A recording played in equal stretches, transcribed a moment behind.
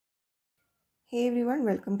Hey everyone,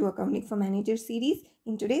 welcome to Accounting for Managers series.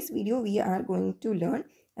 In today's video, we are going to learn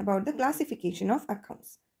about the classification of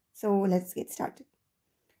accounts. So let's get started.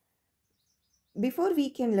 Before we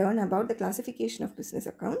can learn about the classification of business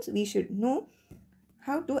accounts, we should know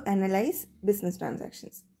how to analyze business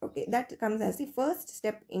transactions. Okay, that comes as the first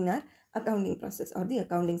step in our accounting process or the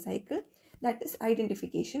accounting cycle, that is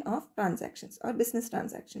identification of transactions or business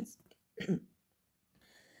transactions.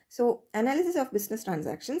 So analysis of business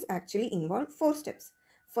transactions actually involve 4 steps.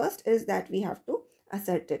 First is that we have to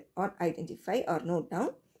ascertain or identify or note down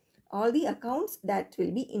all the accounts that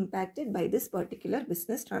will be impacted by this particular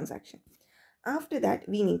business transaction. After that,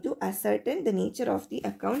 we need to ascertain the nature of the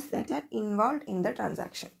accounts that are involved in the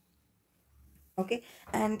transaction. Okay,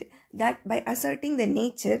 and that by asserting the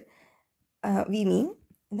nature, we mean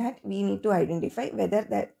that we need to identify whether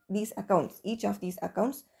that these accounts, each of these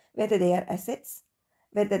accounts, whether they are assets,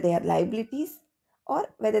 whether they are liabilities, or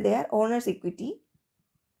whether they are owner's equity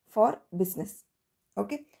for business.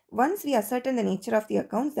 Okay, once we ascertain the nature of the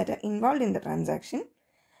accounts that are involved in the transaction,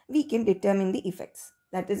 we can determine the effects,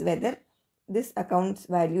 that is whether this account's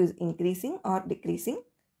value is increasing or decreasing.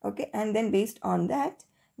 Okay, and then based on that,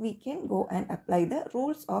 we can go and apply the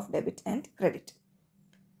rules of debit and credit.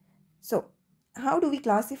 So how do we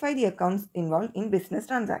classify the accounts involved in business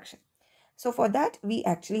transaction? So for that, we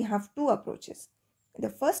actually have 2 approaches. The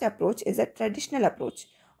first approach is a traditional approach,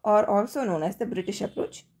 or also known as the British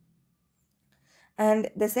approach. And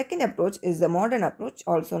the second approach is the modern approach,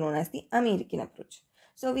 also known as the American approach.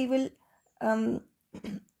 So we will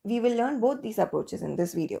learn both these approaches in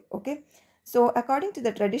this video. Okay. So according to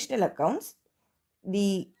the traditional accounts,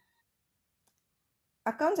 the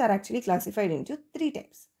accounts are actually classified into 3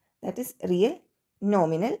 types. That is real,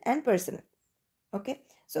 nominal, and personal. Okay,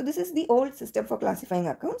 so this is the old system for classifying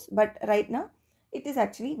accounts, but right now it is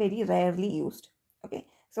actually very rarely used. Okay,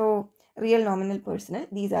 so real, nominal, personal,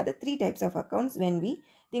 these are the 3 types of accounts when we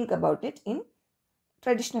think about it in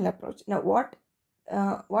traditional approach. Now what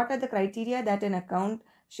are the criteria that an account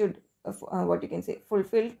should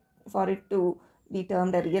fulfill for it to be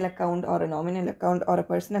termed a real account or a nominal account or a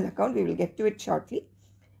personal account? We will get to it shortly,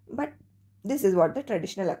 but this is what the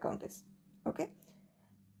traditional account is. Okay,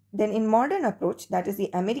 then in modern approach, that is the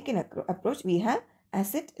American approach, we have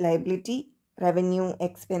asset, liability, revenue,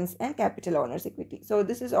 expense, and capital owners equity. So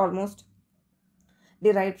this is almost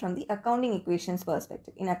derived from the accounting equations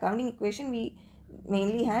perspective. In accounting equation, we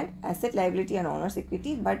mainly had asset, liability, and owners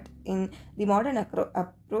equity, but in the modern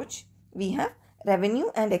approach, we have revenue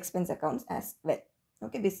and expense accounts as well.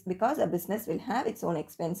 Okay, because a business will have its own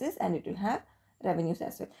expenses and it will have revenues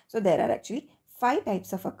as well. So there are actually 5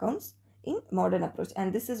 types of accounts in modern approach,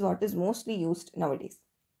 and this is what is mostly used nowadays.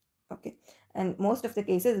 Okay, and most of the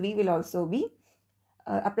cases we will also be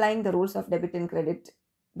applying the rules of debit and credit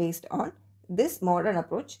based on this modern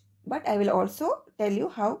approach, but I will also tell you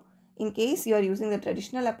how, in case you are using the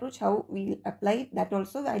traditional approach, how we will apply it. That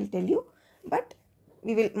also I will tell you, but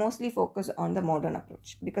we will mostly focus on the modern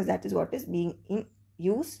approach because that is what is being in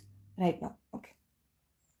use right now. Okay,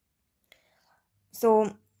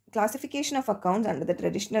 so classification of accounts under the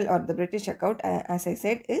traditional or the British account, as I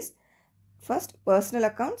said, is first personal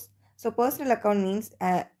accounts. So personal account means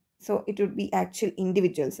so it would be actual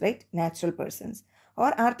individuals, right? Natural persons,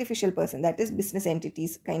 or artificial person, that is business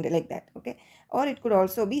entities, kind of like that. Okay, or it could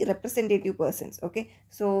also be representative persons. Okay,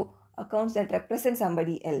 so accounts that represent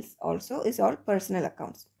somebody else also is all personal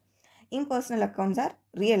accounts. Impersonal accounts are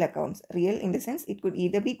real accounts. Real in the sense it could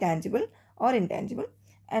either be tangible or intangible.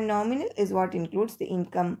 And nominal is what includes the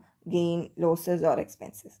income, gain, losses, or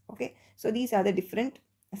expenses. Okay, so these are the different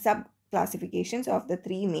sub classifications of the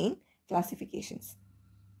 3 main classifications.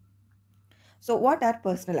 So what are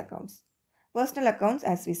personal accounts? Personal accounts,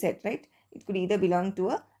 as we said, right, it could either belong to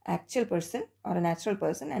a actual person or a natural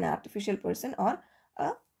person, an artificial person, or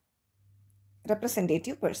a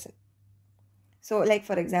representative person. So like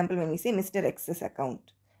for example, when we say Mr. X's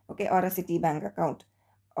account, okay, or a Citibank account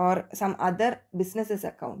or some other business's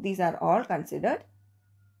account, these are all considered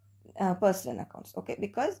personal accounts. Okay,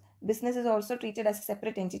 because business is also treated as a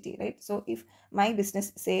separate entity, right? So if my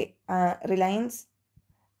business, say Reliance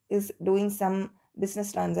is doing some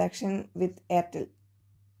business transaction with Airtel,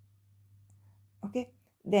 okay,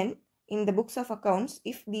 then in the books of accounts,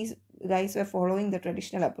 if these guys were following the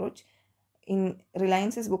traditional approach, in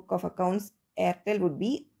Reliance's book of accounts, Airtel would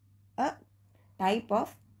be a type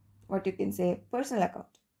of what you can say personal account.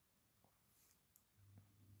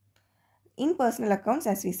 In personal accounts,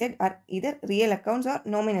 as we said, are either real accounts or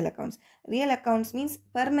nominal accounts. Real accounts means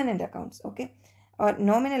permanent accounts, okay, or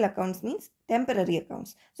nominal accounts means temporary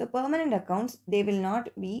accounts. So permanent accounts, they will not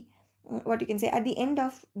be what you can say, at the end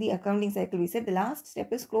of the accounting cycle, we said the last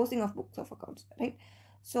step is closing of books of accounts, right?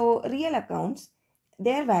 So real accounts,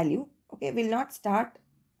 their value, okay, will not start,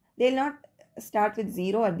 they'll not start with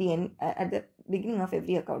zero at the end, at the beginning of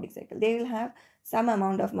every accounting cycle. They will have some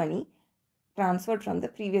amount of money transferred from the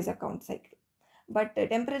previous account cycle. But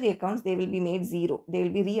temporary accounts, they will be made zero. They will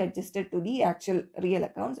be readjusted to the actual real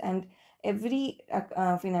accounts, and every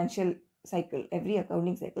financial cycle, every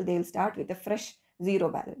accounting cycle, they will start with a fresh zero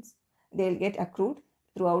balance. They'll get accrued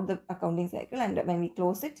throughout the accounting cycle, and when we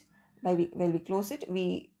close it, when we close it,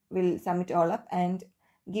 we will sum it all up and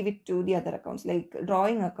give it to the other accounts, like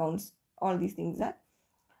drawing accounts. All these things are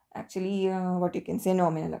actually what you can say,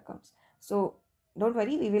 nominal accounts. So don't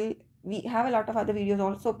worry, we have a lot of other videos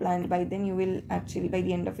also planned. By then you will actually, by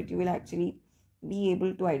the end of it, you will actually be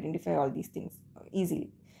able to identify all these things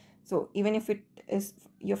easily. So even if it is,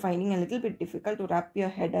 you're finding a little bit difficult to wrap your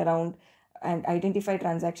head around and identify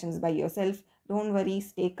transactions by yourself, don't worry,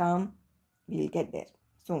 stay calm, we'll get there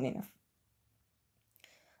soon enough.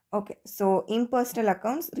 Okay, so impersonal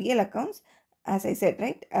accounts, real accounts, as I said,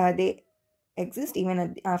 right, they exist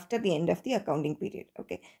even after the end of the accounting period.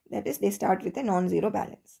 Okay, that is, they start with a non-zero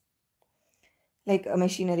balance, like a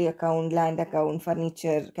machinery account, land account,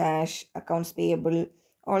 furniture, cash, accounts payable.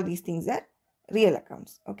 All these things are real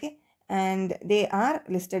accounts. Okay, and they are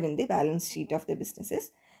listed in the balance sheet of the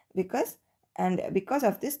businesses, because because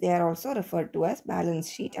of this, they are also referred to as balance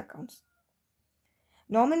sheet accounts.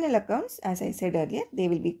 Nominal accounts, as I said earlier, they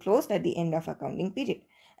will be closed at the end of accounting period.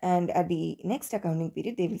 And at the next accounting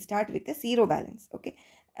period, they will start with a zero balance. Okay.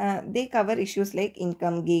 They cover issues like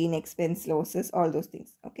income, gain, expense, losses, all those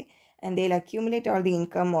things. Okay. And they'll accumulate all the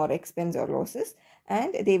income or expense or losses,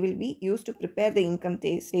 and they will be used to prepare the income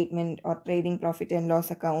statement or trading profit and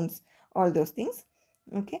loss accounts, all those things.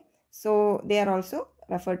 Okay. So they are also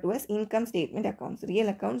referred to as income statement accounts. Real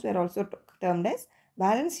accounts were also termed as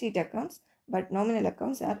balance sheet accounts, but nominal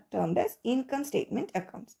accounts are termed as income statement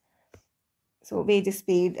accounts. So wages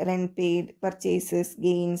paid, rent paid, purchases,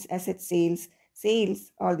 gains, asset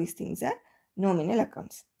sales, all these things are nominal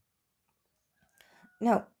accounts.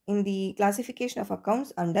 Now, in the classification of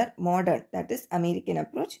accounts under modern, that is American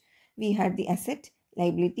approach, we had the asset,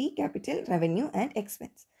 liability, capital, revenue, and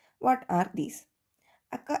expense. What are these?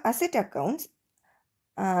 Asset accounts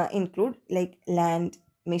include like land,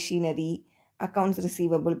 machinery, accounts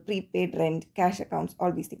receivable, prepaid rent, cash accounts,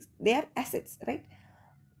 all these things. They are assets, right?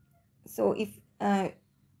 So if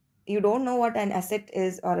you don't know what an asset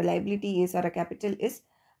is, or a liability is, or a capital is,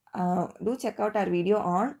 do check out our video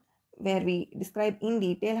on where we describe in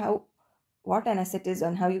detail how, what an asset is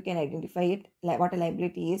and how you can identify it, like what a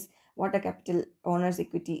liability is, what a capital owner's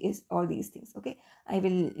equity is, all these things. Okay, I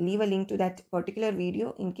will leave a link to that particular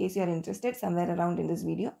video in case you are interested, somewhere around in this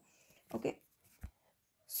video. Okay,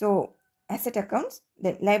 so asset accounts,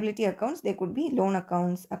 then liability accounts, they could be loan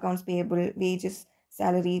accounts, accounts payable, wages,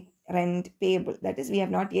 salary, rent, payable. That is, we have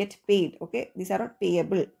not yet paid. Okay, these are not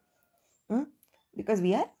payable because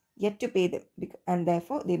we are yet to pay them, and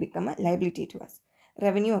therefore they become a liability to us.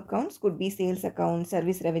 Revenue accounts could be sales account,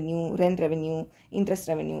 service revenue, rent revenue, interest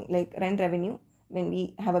revenue. Like rent revenue, when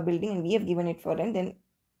we have a building and we have given it for rent, then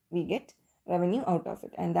we get revenue out of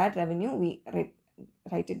it, and that revenue we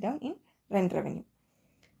write it down in rent revenue.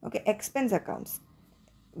 Okay, expense accounts,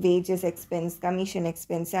 wages expense, commission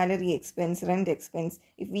expense, salary expense, rent expense.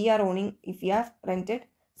 If we are owning, if we have rented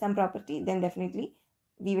some property, then definitely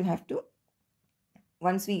we will have to,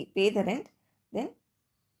 once we pay the rent, then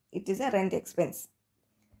it is a rent expense.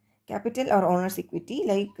 Capital or owner's equity,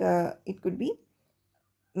 like it could be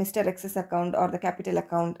Mr. X's account or the capital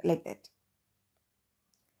account, like that.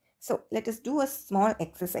 So let us do a small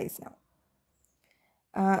exercise now.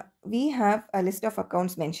 We have a list of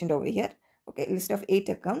accounts mentioned over here. Okay, list of 8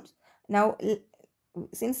 accounts. Now,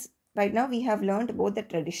 since right now we have learned both the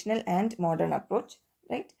traditional and modern approach,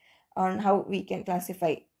 right, on how we can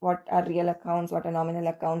classify what are real accounts, what are nominal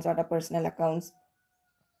accounts, what are personal accounts,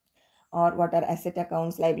 or what are asset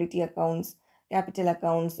accounts, liability accounts, capital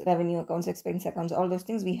accounts, revenue accounts, expense accounts. All those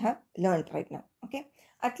things we have learned right now. Okay,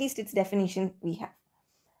 at least its definition we have.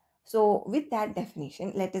 So with that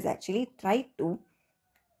definition, let us actually try to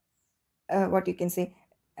what you can say,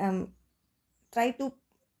 try to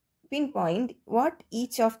pinpoint what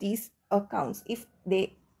each of these accounts, if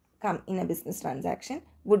they come in a business transaction,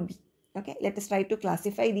 would be. Okay, let us try to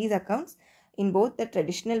classify these accounts in both the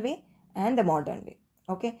traditional way and the modern way.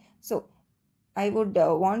 Okay, so I would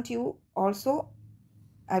want you also,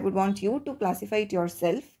 I would want you to classify it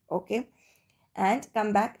yourself. Okay, and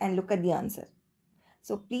come back and look at the answer.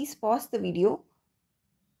 So please pause the video,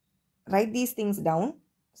 write these things down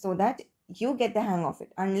so that you get the hang of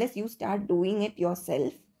it. Unless you start doing it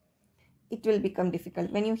yourself, it will become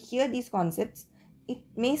difficult. When you hear these concepts, it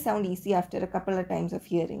may sound easy after a couple of times of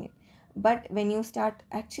hearing it, but when you start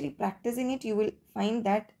actually practicing it, you will find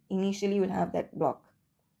that initially you will have that block.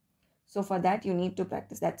 So for that you need to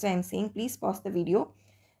practice. That's why I'm saying please pause the video,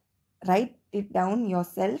 write it down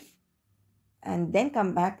yourself, and then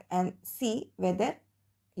come back and see whether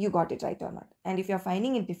you got it right or not. And if you're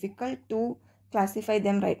finding it difficult to classify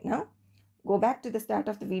them right now, go back to the start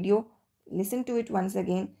of the video, listen to it once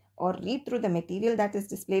again, or read through the material that is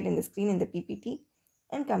displayed in the screen in the PPT,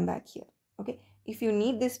 and come back here. Okay, if you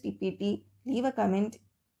need this PPT, leave a comment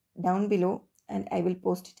down below and I will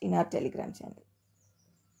post it in our Telegram channel.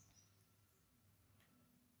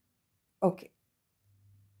 Okay,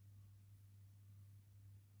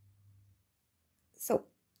 so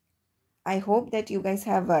I hope that you guys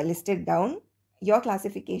have listed down your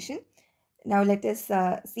classification. Now let us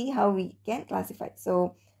see how we can classify.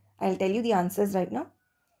 So I'll tell you the answers right now.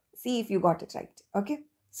 See if you got it right. Okay,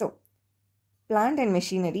 so plant and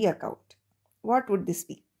machinery account. What would this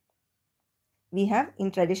be? We have,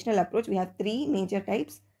 in traditional approach, we have three major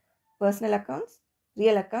types: personal accounts,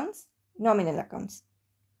 real accounts, nominal accounts.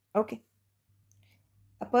 Okay,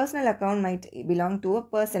 a personal account might belong to a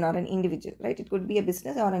person or an individual, right? It could be a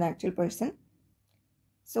business or an actual person.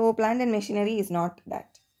 So plant and machinery is not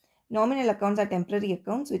that. Nominal accounts are temporary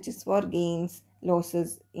accounts, which is for gains,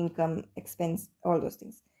 losses, income, expense, all those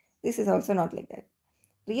things. This is also not like that.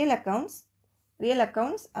 Real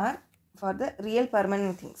accounts are for the real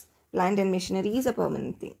permanent things. Plant and machinery is a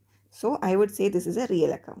permanent thing. So I would say this is a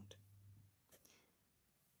real account.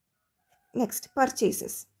 Next,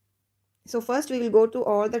 purchases. So first we will go to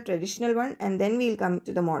all the traditional one and then we will come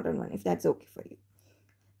to the modern one, if that's okay for you.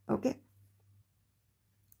 Okay.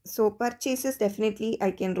 So purchases, definitely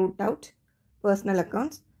I can root out personal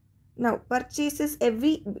accounts. Now purchases,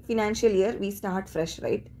 every financial year we start fresh,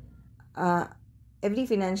 right? Every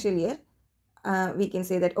financial year we can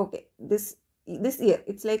say that okay, this year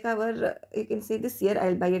it's like our you can say this year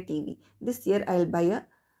I'll buy a TV, this year I'll buy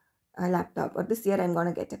a laptop, or this year I'm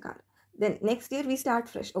gonna get a car. Then next year we start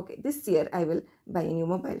fresh. Okay, this year I will buy a new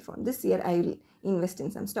mobile phone, this year I will invest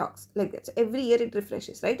in some stocks, like that. So every year it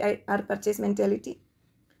refreshes, right? Our purchase mentality.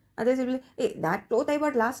 Others will be like, hey, that cloth I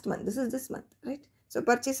bought last month, this is this month, right? So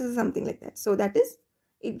purchases is something like that. So that is,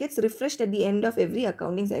 it gets refreshed at the end of every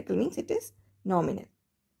accounting cycle, means it is nominal.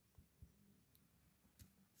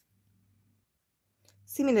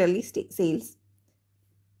 Similarly, sales.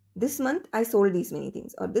 This month I sold these many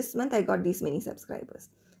things, or this month I got these many subscribers.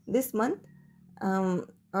 This month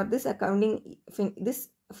or this this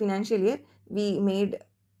financial year we made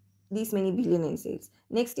these many billion in sales.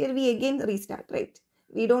 Next year we again restart, right?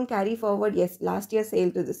 We don't carry forward, yes, last year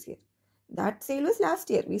sale to this year. That sale was last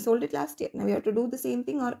year, we sold it last year, now we have to do the same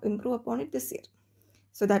thing or improve upon it this year.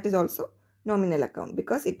 So that is also nominal account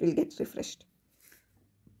because it will get refreshed.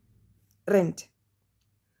 Rent.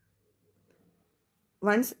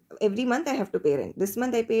 Once every month I have to pay rent. This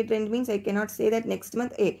month I paid rent means I cannot say that next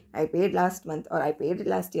month, hey, I paid last month or I paid it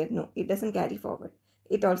last year. No, it doesn't carry forward.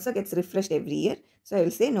 It also gets refreshed every year. So I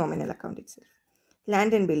will say nominal account itself.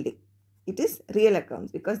 Land and building. It is real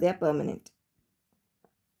accounts because they are permanent.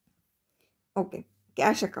 Okay,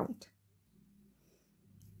 cash account.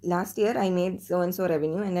 Last year I made so and so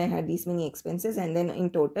revenue and I had these many expenses, and then in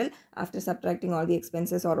total, after subtracting all the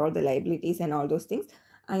expenses or all the liabilities and all those things,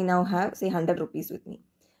 I now have say 100 rupees with me.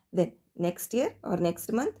 Then next year or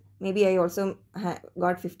next month, maybe I also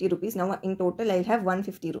got 50 rupees. Now in total I'll have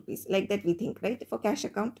 150 rupees. Like that we think, right, for cash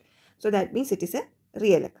account. So that means it is a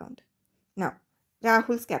real account. Now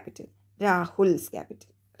Rahul's capital,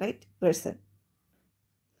 right, person.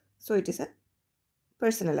 So it is a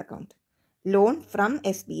personal account. Loan from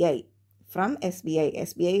SBI. From SBI.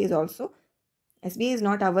 SBI is also, SBI is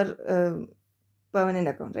not our permanent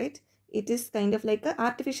account, right? It is kind of like an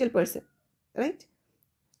artificial person, right?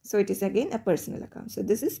 So it is again a personal account. So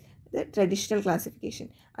this is the traditional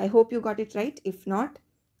classification. I hope you got it right. If not,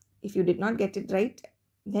 if you did not get it right,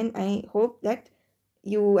 then I hope that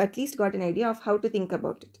you at least got an idea of how to think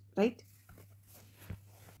about it, right?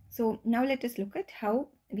 So now let us look at how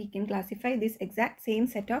we can classify this exact same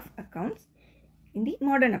set of accounts in the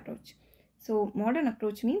modern approach. So modern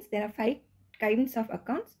approach means there are 5 kinds of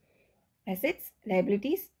accounts: assets,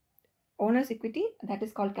 liabilities, owner's equity, that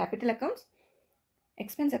is called capital accounts,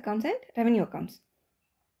 expense accounts, and revenue accounts.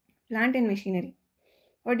 Plant and machinery.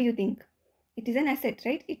 What do you think? It is an asset,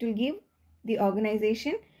 right? It will give the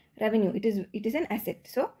organization revenue. It is an asset.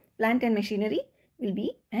 So plant and machinery will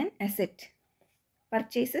be an asset.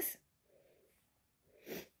 Purchases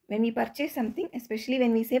when we purchase something, especially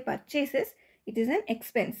when we say purchases, it is an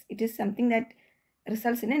expense. It is something that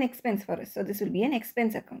results in an expense for us. So this will be an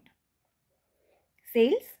expense account.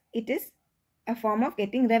 Sales, it is a form of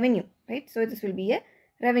getting revenue, right? So this will be a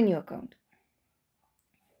revenue account.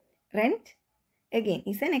 Rent, again,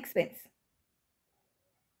 is an expense.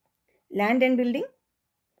 Land and building,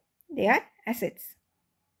 they are assets.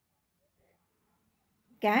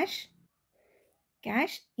 Cash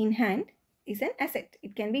in hand is an asset.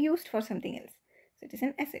 It can be used for something else. So it is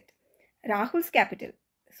an asset. Rahul's capital.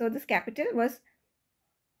 So this capital was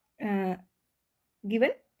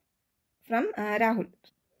given from Rahul.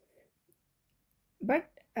 But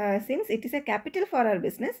since it is a capital for our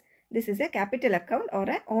business, this is a capital account or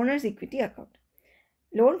an owner's equity account.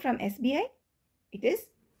 Loan from SBI, it is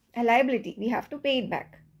a liability. We have to pay it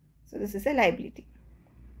back. So this is a liability.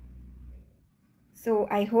 So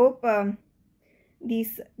I hope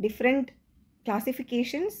these different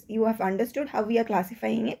classifications, you have understood how we are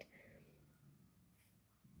classifying it.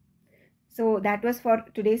 So that was for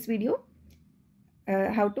today's video,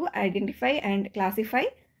 how to identify and classify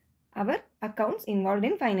our accounts involved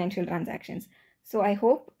in financial transactions. So I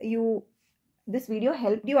hope this video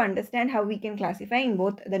helped you understand how we can classify in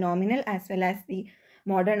both the nominal as well as the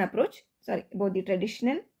modern approach, both the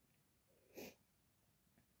traditional.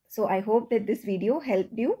 So I hope that this video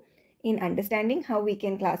helped you in understanding how we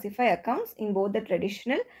can classify accounts in both the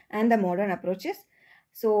traditional and the modern approaches.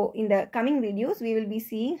 So in the coming videos, we will be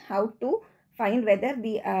seeing how to find whether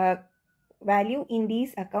the value in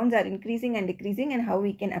these accounts are increasing and decreasing and how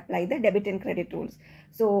we can apply the debit and credit rules.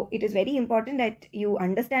 So it is very important that you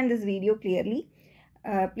understand this video clearly.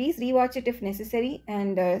 Please rewatch it if necessary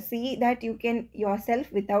and see that you can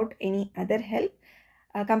yourself, without any other help,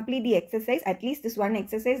 complete the exercise, at least this one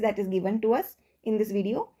exercise that is given to us in this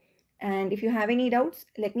video. And if you have any doubts,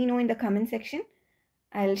 let me know in the comment section.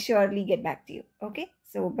 I'll surely get back to you. Okay,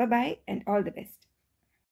 so bye bye and all the best.